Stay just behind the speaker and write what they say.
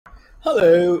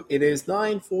Hello, it is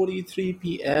 9:43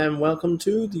 p.m. Welcome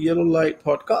to the Yellow Light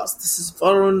Podcast. This is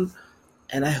Varun,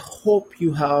 and I hope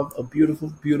you have a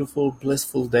beautiful,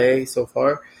 blissful day so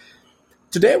far.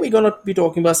 Today, we're going to be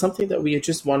talking about something that we are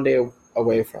just one day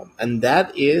away from, and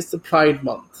that is the Pride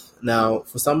Month. Now,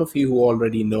 for some of you who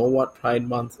already know what Pride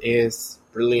Month is,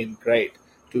 brilliant, great.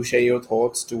 Do share your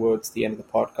thoughts towards the end of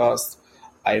the podcast.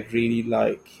 I really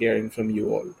like hearing from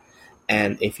you all.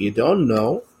 And if you don't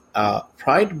know,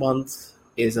 Pride Month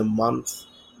is a month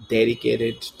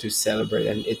dedicated to celebrate,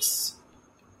 and it's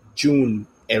June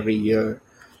every year,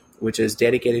 which is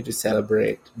dedicated to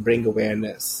celebrate, bring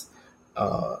awareness,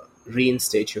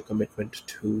 reinstate your commitment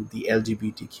to the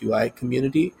LGBTQI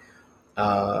community.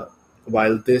 Uh,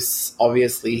 while this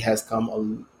obviously has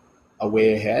come a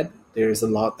way ahead, there is a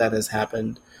lot that has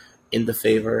happened in the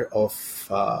favor of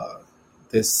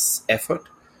this effort.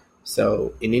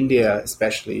 So in India,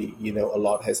 especially, a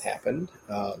lot has happened.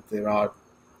 There are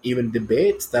even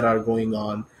debates that are going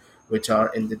on, which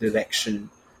are in the direction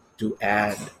to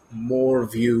add more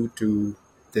view to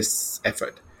this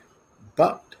effort.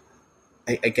 But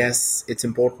I guess it's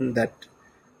important that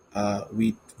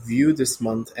we view this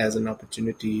month as an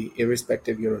opportunity,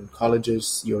 irrespective you're in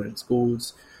colleges, you're in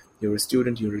schools, you're a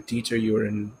student, you're a teacher, you're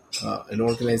in an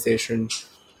organization,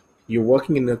 you're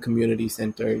working in a community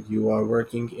center, you are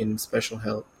working in special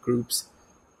help groups,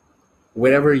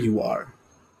 wherever you are.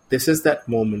 This is that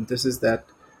moment, this is that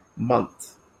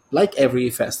month, like every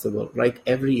festival, like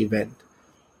every event,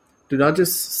 to not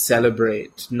just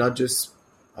celebrate, not just,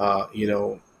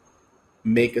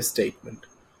 make a statement,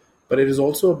 but it is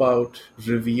also about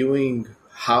reviewing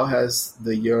how has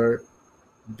the year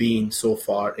been so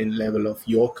far in level of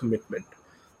your commitment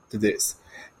to this,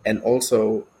 and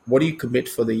also what do you commit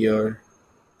for the year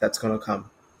that's going to come.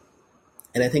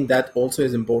 And I think that also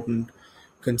is important,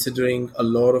 considering a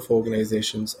lot of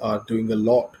organizations are doing a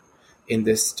lot in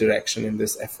this direction, in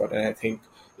this effort. And I think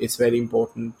it's very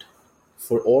important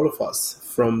for all of us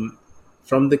from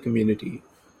the community,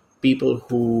 people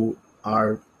who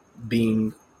are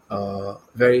being a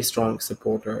very strong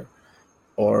supporter,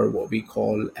 or what we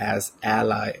call as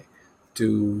ally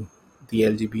to the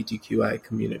LGBTQI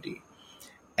community.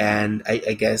 And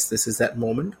I guess this is that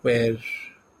moment where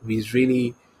we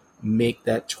really make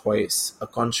that choice, a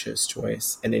conscious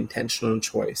choice, an intentional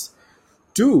choice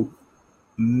to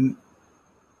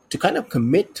to kind of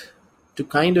commit, to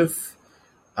kind of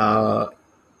uh,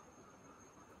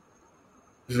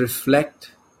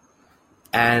 reflect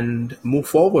and move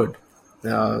forward.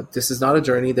 This is not a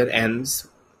journey that ends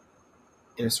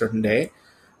in a certain day.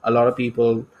 A lot of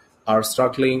people are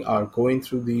struggling, are going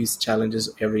through these challenges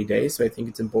every day. So I think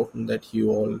it's important that you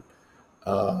all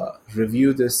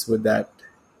review this with that,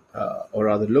 or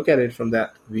rather look at it from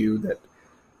that view, that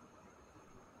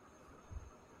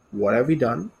what have we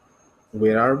done?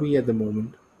 Where are we at the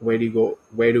moment? Where do you go?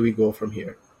 Where do we go from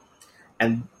here?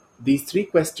 And these three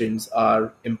questions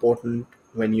are important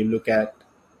when you look at,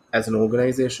 as an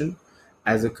organization,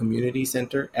 as a community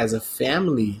center, as a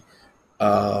family.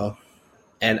 Uh,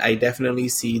 and I definitely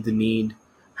see the need.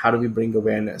 How do we bring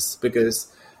awareness?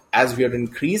 Because as we are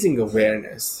increasing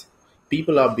awareness,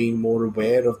 people are being more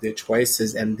aware of their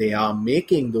choices, and they are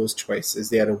making those choices.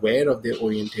 They are aware of their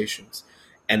orientations.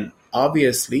 And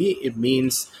obviously, it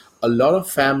means a lot of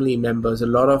family members, a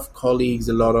lot of colleagues,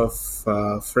 a lot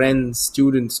of friends,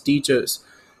 students, teachers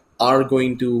are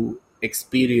going to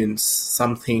experience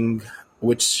something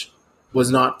which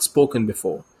was not spoken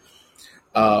before.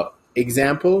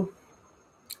 Example,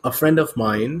 a friend of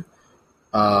mine,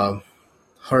 uh,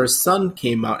 her son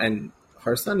came out, and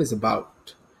her son is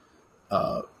about,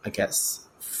 I guess,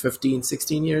 15,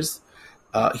 16 years.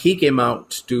 He came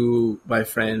out to my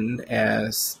friend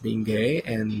as being gay,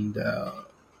 and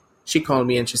she called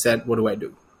me and she said, "What do I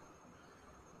do?"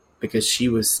 Because she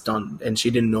was stunned and she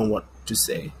didn't know what to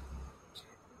say.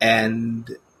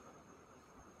 And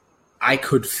I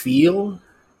could feel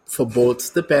for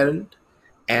both the parent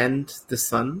and the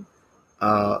son,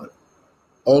 uh,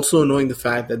 also knowing the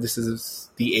fact that this is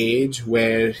the age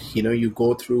where you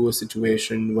go through a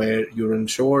situation where you're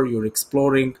unsure, you're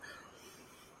exploring.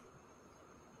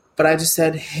 But I just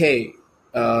said, hey,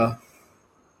 uh,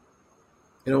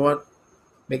 you know what,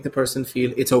 make the person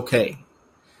feel it's okay.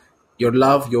 Your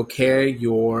love, your care,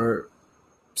 your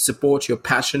support, your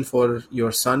passion for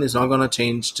your son is not going to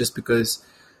change just because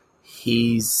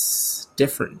he's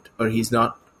different or he's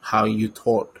not how you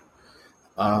thought.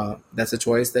 That's a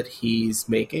choice that he's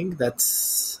making.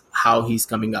 That's how he's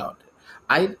coming out.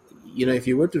 If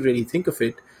you were to really think of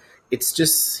it, it's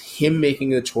just him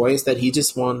making a choice that he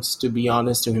just wants to be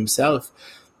honest to himself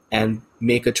and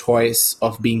make a choice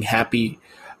of being happy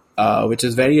which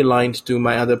is very aligned to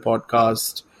my other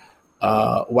podcast,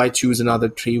 Why Choose Another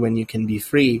Tree When You Can Be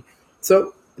Free.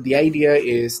 So the idea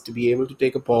is to be able to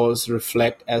take a pause,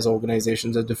 reflect as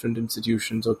organizations or different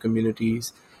institutions or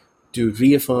communities, to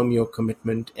reaffirm your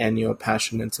commitment and your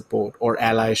passion and support or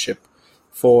allyship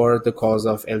for the cause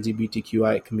of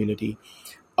LGBTQI community.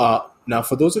 Now,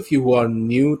 for those of you who are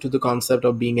new to the concept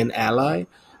of being an ally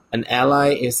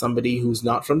is somebody who's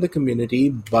not from the community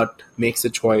but makes a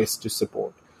choice to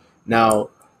support. Now,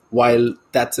 while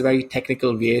that's a very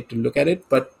technical way to look at it,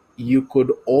 but you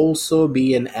could also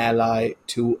be an ally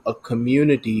to a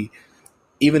community,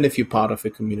 even if you're part of a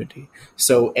community.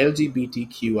 So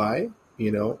LGBTQI,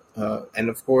 and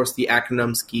of course the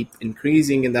acronyms keep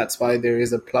increasing, and that's why there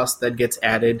is a plus that gets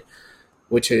added,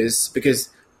 which is because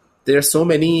there are so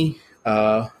many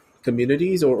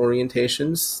communities or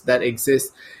orientations that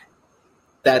exist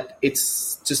that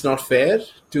it's just not fair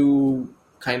to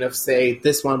kind of say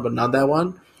this one but not that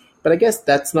one. But I guess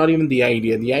that's not even the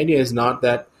idea. The idea is not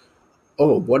that,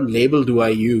 oh, what label do I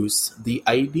use? The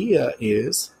idea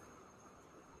is,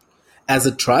 as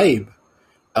a tribe,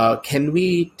 can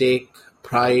we take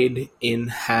pride in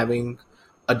having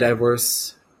a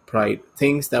diverse pride,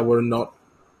 things that were not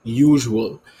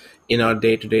usual in our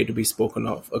day-to-day to be spoken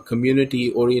of, a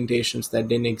community orientations that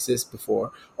didn't exist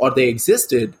before, or they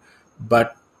existed,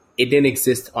 but it didn't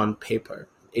exist on paper.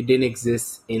 It didn't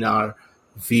exist in our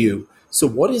view. So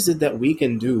what is it that we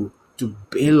can do to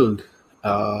build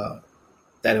that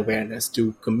awareness,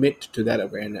 to commit to that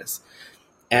awareness?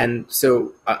 And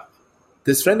so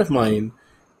this friend of mine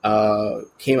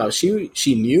came out.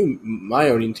 She knew my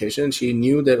orientation. She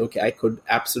knew that, okay, I could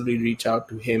absolutely reach out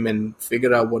to him and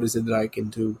figure out what is it that I can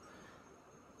do.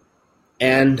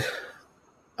 And,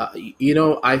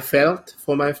 I felt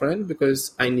for my friend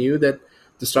because I knew that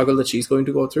the struggle that she's going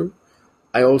to go through.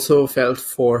 I also felt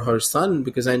for her son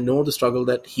because I know the struggle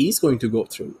that he's going to go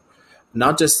through.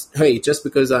 Not just, hey, just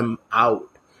because I'm out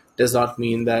does not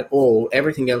mean that, oh,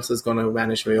 everything else is going to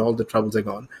vanish away, all the troubles are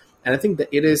gone. And I think that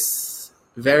it is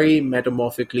very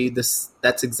metamorphically,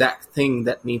 that's exact thing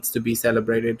that needs to be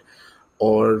celebrated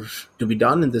or to be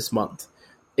done in this month,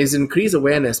 is increase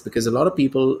awareness, because a lot of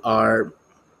people are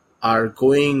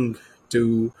going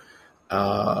to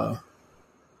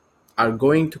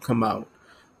come out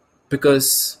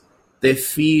because they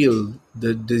feel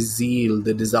the zeal,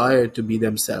 the desire to be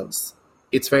themselves.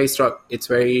 It's very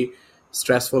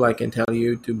stressful, I can tell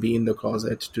you, to be in the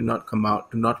closet, to not come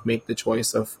out, to not make the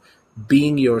choice of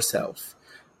being yourself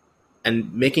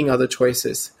and making other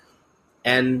choices.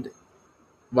 And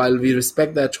while we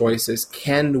respect their choices,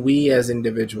 can we as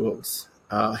individuals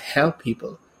help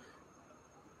people?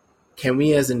 Can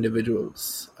we as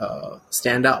individuals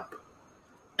stand up?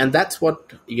 And that's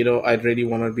what, I'd really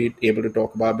want to be able to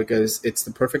talk about, because it's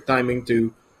the perfect timing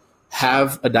to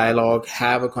have a dialogue,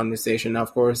 have a conversation. Now,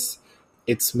 of course,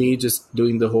 it's me just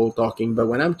doing the whole talking, but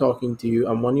when I'm talking to you,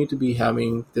 I want you to be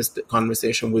having this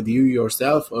conversation with you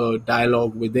yourself, a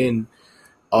dialogue within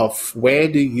of where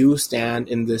do you stand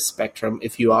in this spectrum.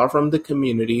 If you are from the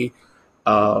community,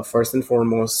 first and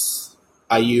foremost,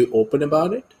 are you open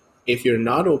about it? If you're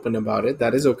not open about it,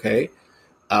 that is okay.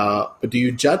 But do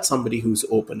you judge somebody who's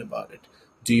open about it?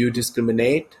 Do you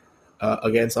discriminate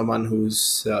against someone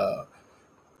who's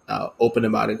open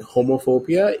about it?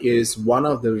 Homophobia is one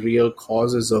of the real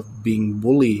causes of being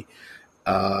bullied,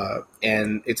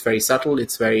 and it's very subtle.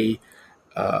 It's very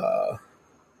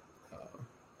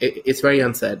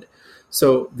unsaid.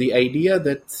 So the idea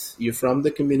that you're from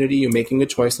the community, you're making a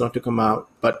choice not to come out,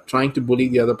 but trying to bully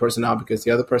the other person out because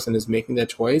the other person is making that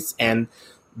choice, and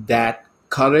that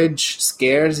courage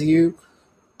scares you,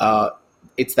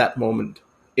 it's that moment.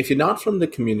 If you're not from the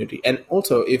community, and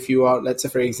also if you are, let's say,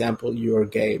 for example, you are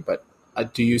gay, but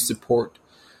do you support,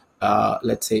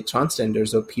 let's say,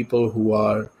 transgenders or people who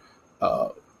are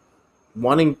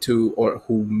wanting to, or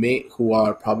who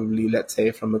are probably, let's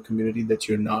say, from a community that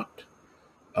you're not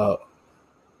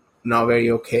very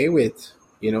okay with,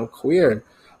 queer.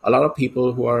 A lot of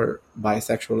people who are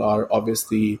bisexual are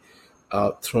obviously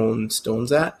thrown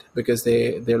stones at, because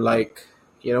they're like,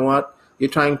 you know what, you're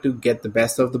trying to get the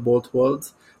best of the both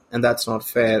worlds, and that's not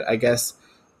fair. I guess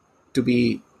to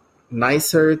be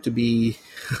nicer, to be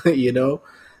to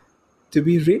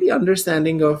be really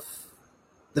understanding of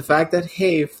the fact that,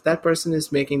 hey, if that person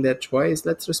is making that choice,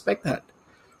 let's respect that.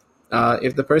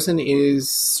 If the person is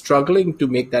struggling to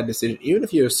make that decision, even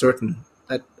if you're certain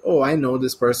that, oh, I know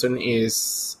this person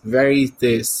is very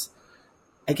this,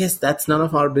 I guess that's none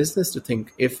of our business to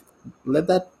think. Let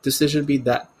that decision be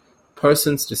that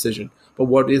person's decision. But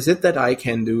what is it that I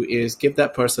can do is give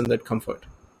that person that comfort.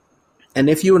 And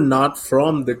if you're not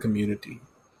from the community,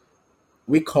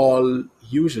 we call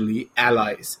usually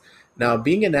allies. Now,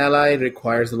 being an ally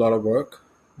requires a lot of work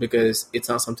because it's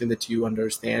not something that you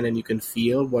understand and you can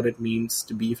feel what it means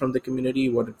to be from the community,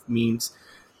 what it means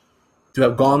to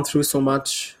have gone through so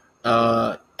much.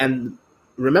 And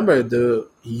remember, the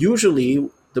usually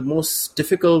the most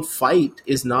difficult fight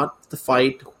is not the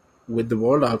fight with the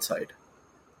world outside.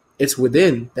 It's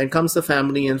within. Then comes the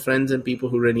family and friends and people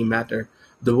who really matter.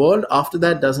 The world after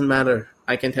that doesn't matter.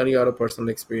 I can tell you out of personal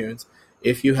experience.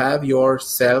 If you have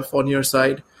yourself on your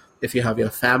side, if you have your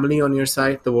family on your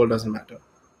side, the world doesn't matter.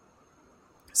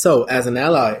 So, as an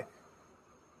ally,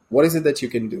 what is it that you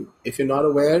can do? If you're not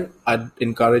aware, I'd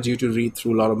encourage you to read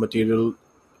through a lot of material,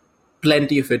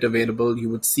 plenty of it available. You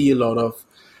would see a lot of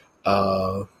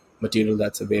material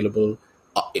that's available.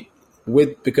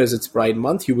 Because it's Pride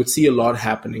Month, you would see a lot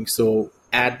happening. So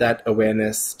add that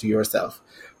awareness to yourself.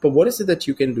 But what is it that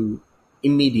you can do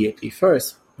immediately?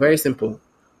 First, very simple.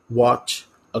 Watch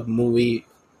a movie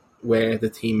where the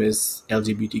theme is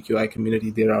LGBTQI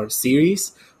community. There are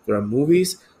series, there are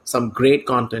movies, some great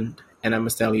content. And I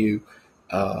must tell you,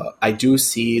 I do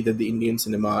see that the Indian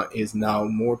cinema is now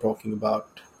more talking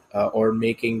about or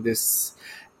making this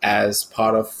as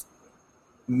part of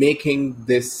making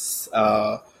this,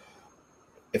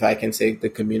 if I can say, the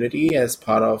community as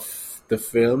part of the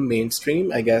film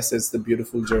mainstream. I guess is the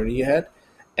beautiful journey ahead.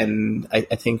 And I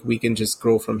think we can just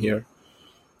grow from here.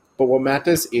 But what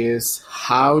matters is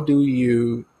how do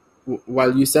you,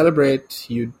 while you celebrate,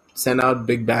 you send out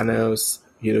big banners,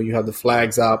 you have the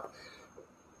flags up,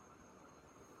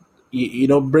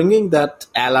 bringing that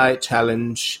ally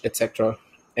challenge, etc.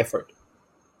 effort.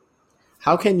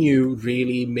 How can you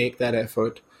really make that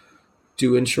effort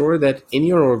to ensure that in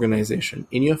your organization,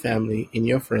 in your family, in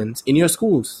your friends, in your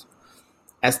schools,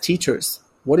 as teachers,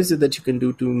 what is it that you can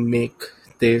do to make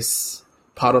this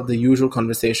part of the usual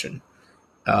conversation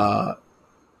at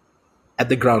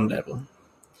the ground level?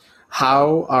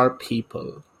 How are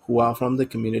people who are from the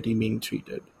community being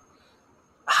treated?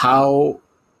 How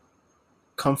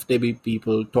comfortable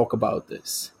people talk about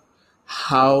this?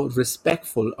 How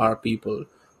respectful are people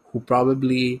who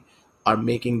probably are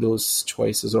making those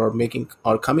choices or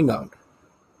coming out?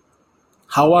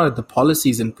 How are the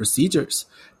policies and procedures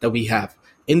that we have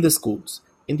in the schools,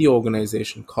 in the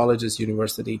organization, colleges,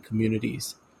 university,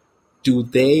 communities? Do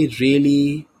they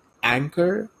really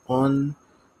anchor on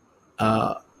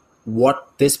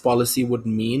what this policy would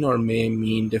mean or may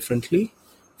mean differently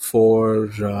for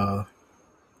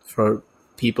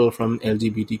people from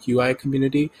LGBTQI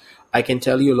community? I can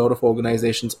tell you a lot of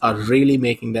organizations are really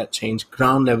making that change,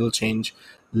 ground level change,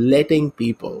 letting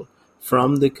people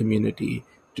from the community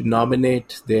to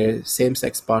nominate their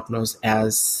same-sex partners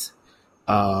as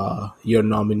your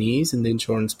nominees in the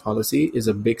insurance policy is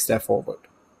a big step forward.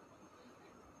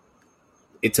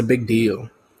 It's a big deal.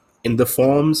 In the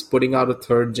forms, putting out a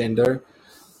third gender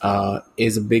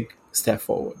is a big step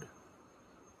forward.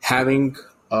 Having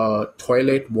a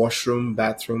toilet, washroom,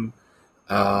 bathroom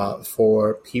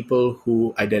for people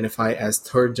who identify as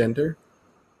third gender,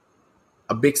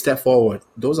 a big step forward.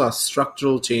 Those are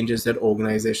structural changes that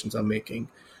organizations are making.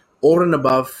 Over and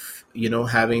above,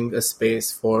 having a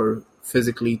space for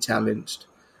physically challenged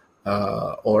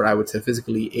or I would say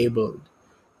physically abled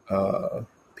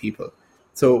people.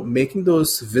 So making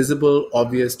those visible,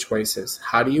 obvious choices.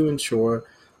 How do you ensure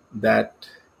that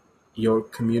your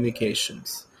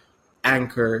communications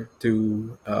anchor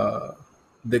to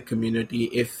the community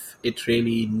if it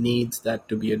really needs that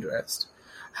to be addressed?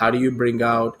 How do you bring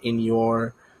out in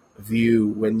your view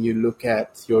when you look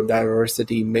at your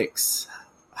diversity mix?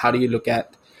 How do you look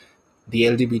at the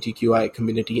LGBTQI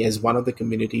community as one of the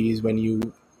communities when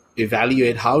you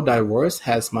evaluate how diverse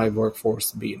has my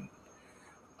workforce been?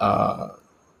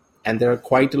 And there are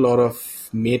quite a lot of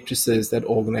matrices that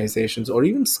organizations or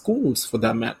even schools for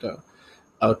that matter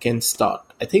can start.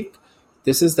 I think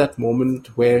this is that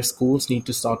moment where schools need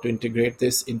to start to integrate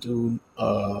this into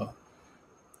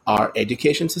our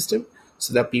education system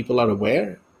so that people are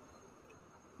aware.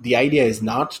 The idea is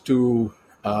not to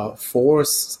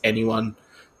force anyone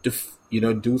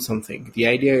to do something. The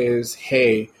idea is,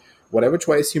 hey, whatever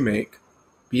choice you make,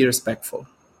 be respectful.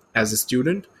 As a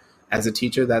student, as a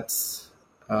teacher, that's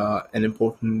an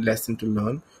important lesson to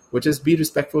learn, which is be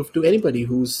respectful to anybody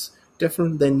who's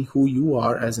different than who you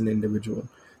are as an individual.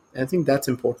 And I think that's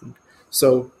important.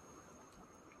 So,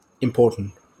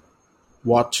 important.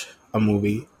 Watch a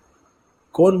movie.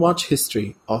 Go and watch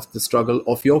history of the struggle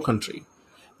of your country.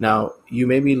 Now, you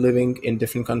may be living in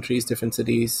different countries, different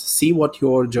cities. See what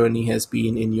your journey has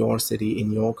been in your city,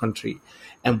 in your country.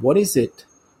 And what is it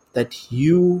that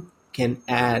you can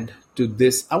add to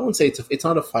this. I won't say it's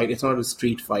not a fight. It's not a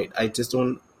street fight. I just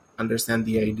don't understand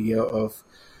the idea of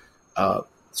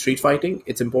street fighting.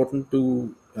 It's important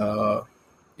to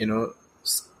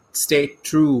stay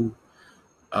true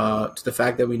to the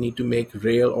fact that we need to make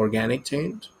real organic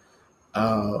change.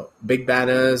 Big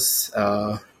banners,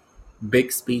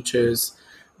 big speeches,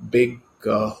 big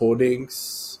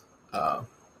hoardings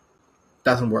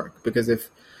doesn't work, because if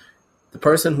the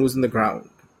person who's in the ground,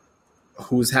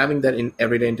 who's having that in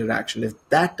everyday interaction, if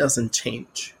that doesn't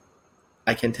change,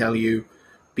 I can tell you,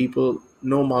 people,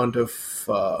 no amount of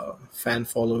fan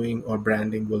following or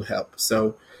branding will help.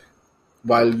 So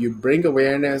while you bring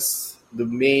awareness, the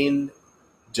main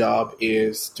job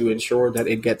is to ensure that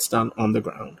it gets done on the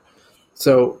ground.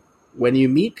 So when you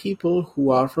meet people who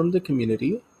are from the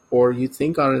community or you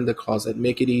think are in the closet,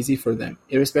 make it easy for them,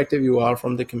 irrespective you are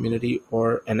from the community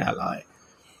or an ally.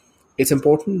 It's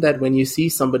important that when you see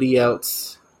somebody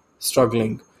else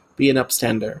struggling, be an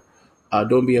upstander.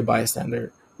 Don't be a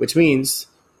bystander, which means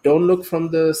don't look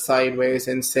from the sideways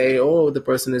and say, oh, the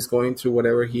person is going through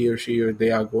whatever he or she or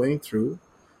they are going through,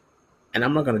 and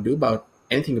I'm not going to do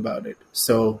anything about it.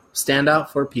 So stand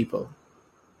out for people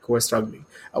who are struggling.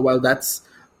 Well, that's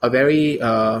a very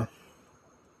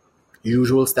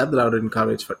usual step that I would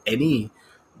encourage for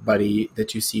anybody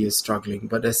that you see is struggling,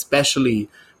 but especially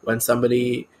when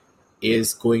somebody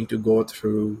is going to go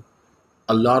through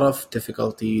a lot of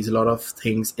difficulties, a lot of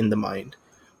things in the mind.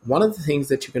 One of the things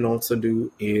that you can also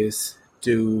do is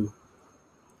to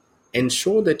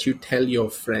ensure that you tell your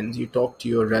friends, you talk to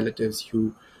your relatives,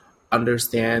 you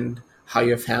understand how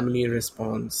your family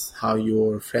responds, how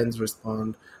your friends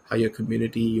respond, how your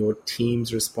community, your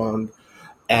teams respond,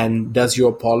 and does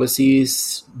your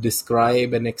policies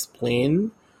describe and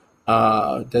explain?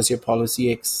 Does your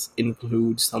policy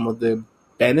include some of the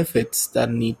benefits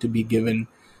that need to be given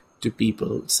to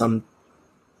people? Some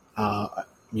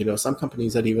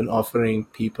companies are even offering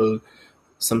people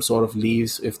some sort of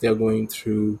leaves if they're going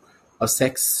through a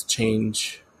sex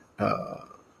change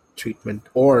treatment,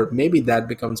 or maybe that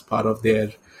becomes part of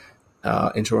their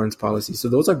insurance policy. So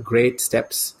those are great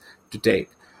steps to take.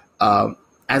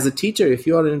 As a teacher, if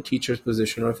you are in a teacher's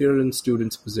position or if you're in a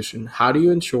student's position, how do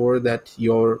you ensure that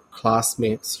your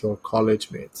classmates, your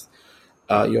college mates,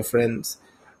 your friends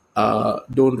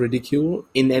don't ridicule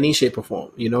in any shape or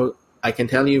form? I can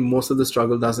tell you most of the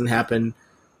struggle doesn't happen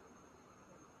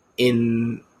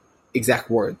in exact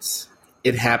words.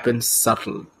 It happens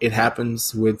subtle. It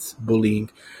happens with bullying.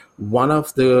 One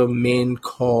of the main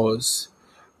cause,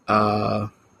 people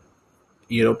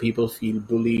feel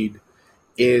bullied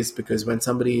is because when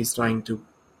somebody is trying to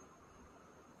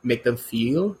make them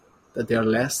feel that they are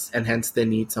less, and hence they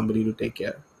need somebody to take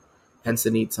care. Hence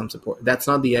they need some support. That's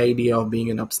not the idea of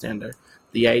being an upstander.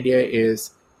 The idea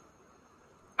is,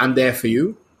 I'm there for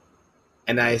you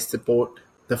and I support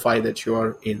the fight that you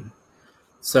are in.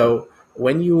 So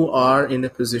when you are in a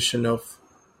position of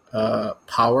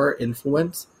power,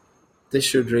 influence, this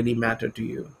should really matter to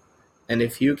you. And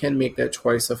if you can make that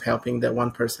choice of helping that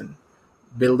one person,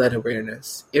 build that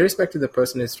awareness, irrespective the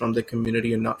person is from the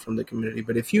community or not from the community,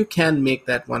 but if you can make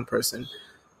that one person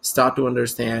start to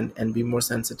understand and be more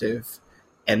sensitive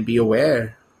and be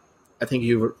aware, I think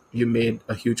you made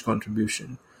a huge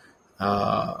contribution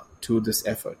to this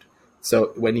effort.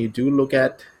 So when you do look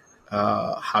at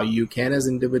how you can as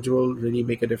an individual really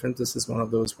make a difference, this is one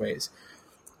of those ways.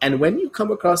 And when you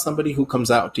come across somebody who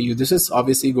comes out to you, this is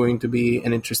obviously going to be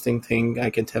an interesting thing.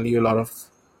 I can tell you a lot of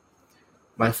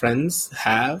my friends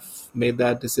have made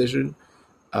that decision.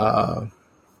 I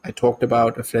talked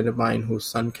about a friend of mine whose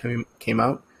son came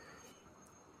out.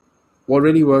 What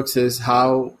really works is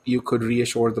how you could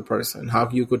reassure the person, how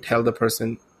you could tell the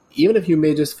person, even if you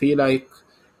may just feel like,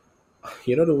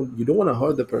 you don't want to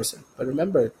hurt the person. But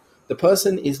remember, the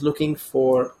person is looking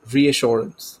for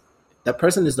reassurance. That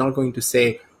person is not going to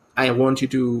say, I want you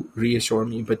to reassure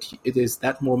me, but it is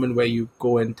that moment where you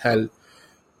go and tell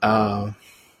the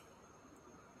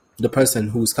person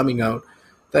who's coming out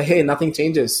that, hey, nothing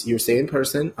changes. You're the same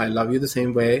person. I love you the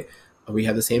same way. We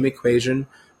have the same equation.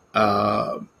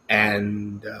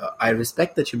 And I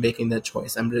respect that you're making that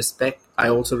choice. I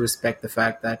also respect the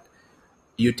fact that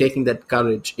you're taking that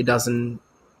courage. It doesn't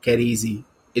get easy.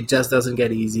 It just doesn't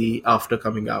get easy after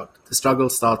coming out. The struggle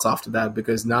starts after that,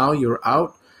 because now you're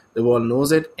out, the world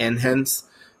knows it, and hence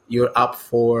you're up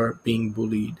for being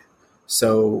bullied.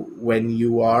 So when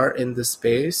you are in the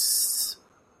space,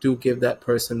 do give that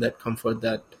person that comfort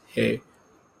that, hey,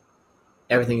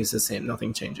 everything is the same,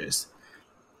 nothing changes.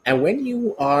 And when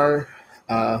you are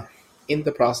in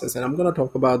the process, and I'm going to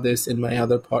talk about this in my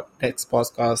other next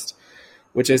podcast,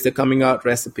 which is the coming out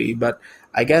recipe. But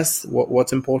I guess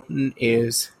what's important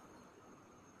is,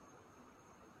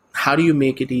 how do you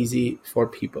make it easy for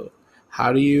people?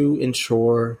 How do you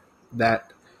ensure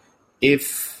that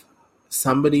if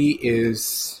somebody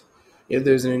is, if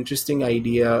there's an interesting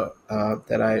idea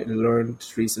that I learned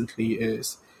recently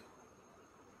is,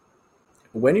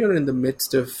 when you're in the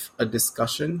midst of a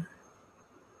discussion,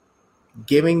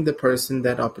 giving the person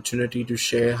that opportunity to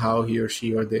share how he or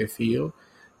she or they feel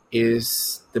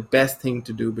is the best thing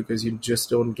to do, because you just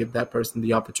don't give that person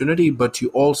the opportunity, but you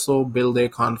also build their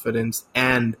confidence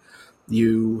and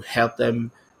you help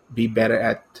them be better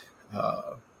at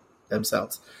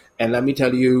themselves. And let me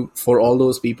tell you, for all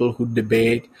those people who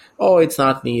debate, oh, it's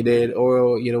not needed,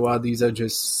 or you know what, these are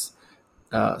just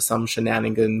some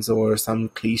shenanigans or some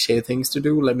cliche things to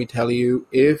do. Let me tell you,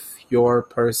 if your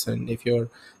person, if your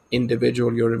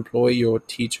individual, your employee, your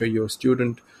teacher, your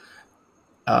student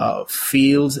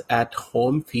feels at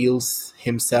home, feels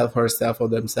himself, herself, or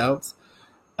themselves,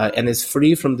 and is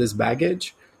free from this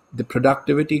baggage, the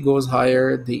productivity goes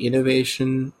higher, the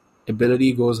innovation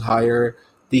ability goes higher,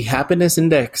 the happiness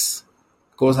index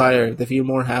goes higher, they feel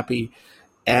more happy,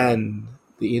 and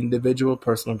the individual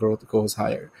personal growth goes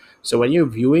higher. So when you're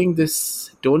viewing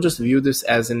this, don't just view this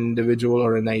as an individual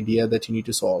or an idea that you need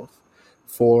to solve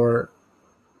for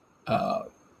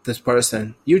this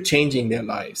person. You're changing their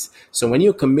lives. So when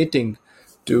you're committing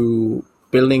to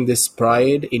building this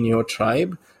pride in your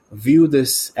tribe, view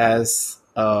this as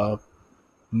a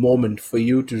moment for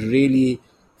you to really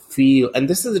feel. And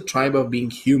this is a tribe of being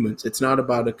humans. It's not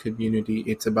about a community.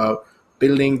 It's about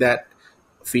building that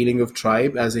feeling of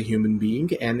tribe as a human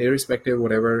being, and irrespective of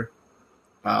whatever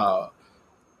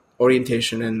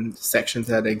orientation and sections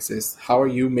that exist, how are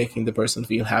you making the person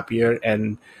feel happier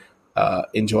and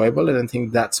enjoyable? And I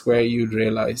think that's where you'd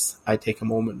realize, I take a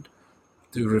moment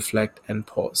to reflect and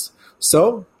pause.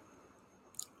 So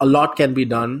a lot can be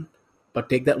done, but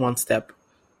take that one step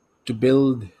to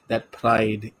build that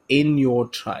pride in your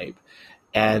tribe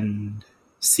and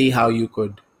see how you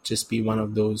could just be one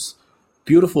of those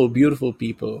beautiful, beautiful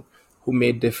people who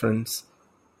made difference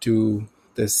to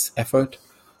this effort.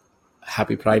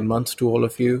 Happy Pride Month to all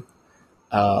of you.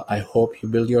 I hope you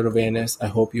build your awareness. I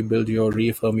hope you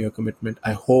reaffirm your commitment.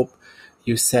 I hope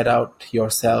you set out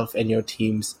yourself and your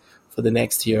teams for the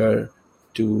next year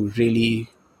to really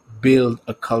build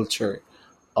a culture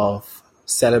of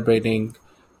celebrating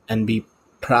and be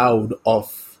proud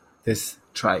of this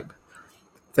tribe.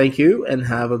 Thank you and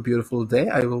have a beautiful day.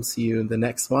 I will see you in the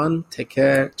next one. Take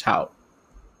care. Ciao.